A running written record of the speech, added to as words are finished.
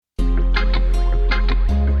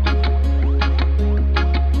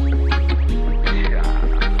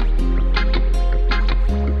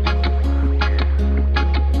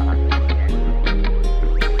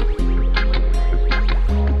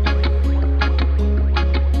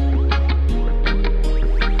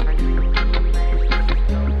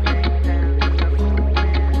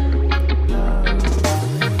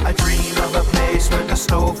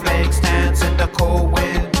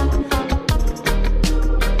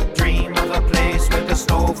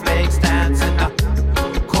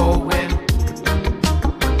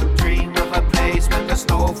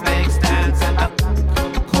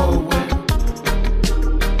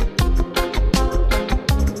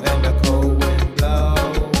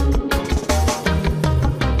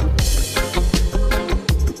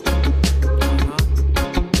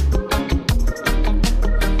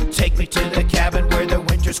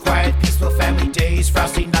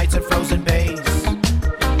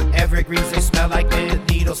breeze, they smell like mint.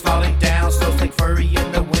 Needles falling down, snowflake furry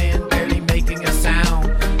in the wind, barely making a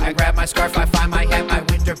sound. I grab my scarf, I find my hat, my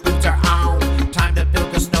winter boots are on. Time to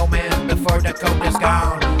build a snowman before the coat is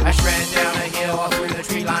gone. I shred down a hill all through the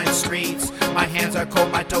tree-lined streets. My hands are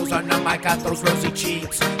cold, my toes are numb, I got those rosy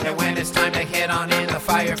cheeks. And when it's time to head on in, the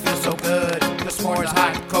fire feels so good. The s'mores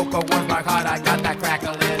hot, cocoa warms my heart, I got that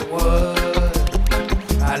crackling wood.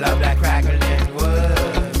 I love that crackling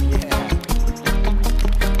wood,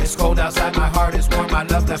 yeah. It's cold outside, my heart is warm, I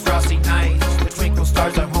love the frosty nights. The twinkle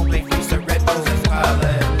stars are home